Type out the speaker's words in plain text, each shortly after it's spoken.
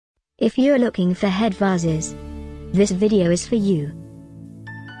If you're looking for head vases, this video is for you.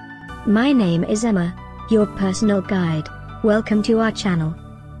 My name is Emma, your personal guide. Welcome to our channel.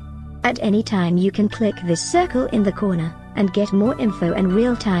 At any time you can click this circle in the corner, and get more info and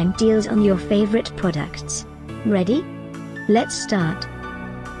real-time deals on your favorite products. Ready? Let's start.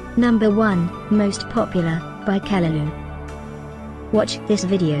 Number 1, Most Popular, by Kalalou. Watch this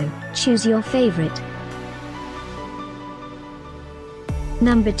video, choose your favorite.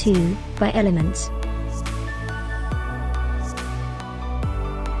 Number 2, by Elements.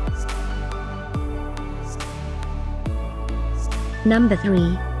 Number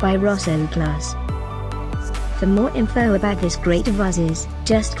 3, by Rosso glass. For more info about this great vases,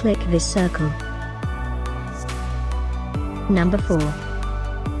 just click this circle. Number 4.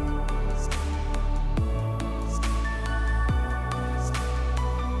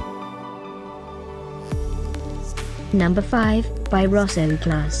 Number 5, by Rosso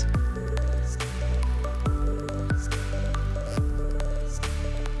glass.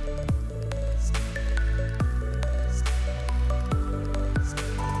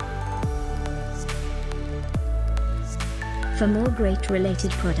 For more great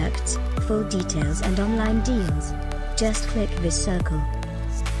related products, full details and online deals, just click this circle.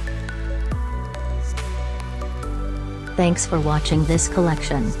 Thanks for watching this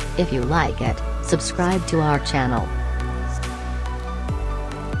collection. If you like it, subscribe to our channel.